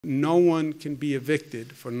No one can be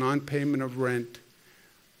evicted for non-payment of rent,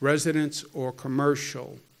 residence or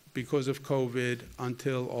commercial, because of COVID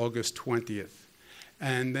until August 20th.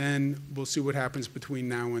 And then we'll see what happens between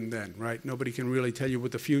now and then, right? Nobody can really tell you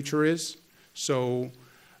what the future is. So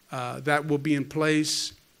that will be in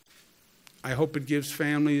place. I hope it gives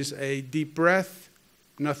families a deep breath.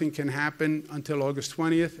 Nothing can happen until August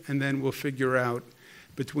 20th, and then we'll figure out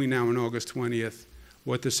between now and August 20th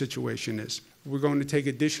what the situation is. We're going to take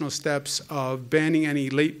additional steps of banning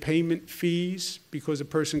any late payment fees because a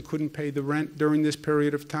person couldn't pay the rent during this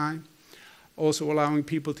period of time. Also allowing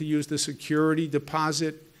people to use the security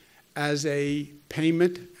deposit as a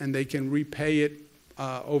payment, and they can repay it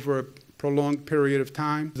over a prolonged period of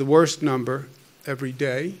time. The worst number every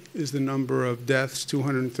day is the number of deaths,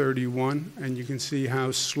 231, and you can see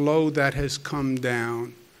how slow that has come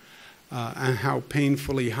down and how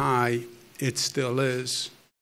painfully high it still is.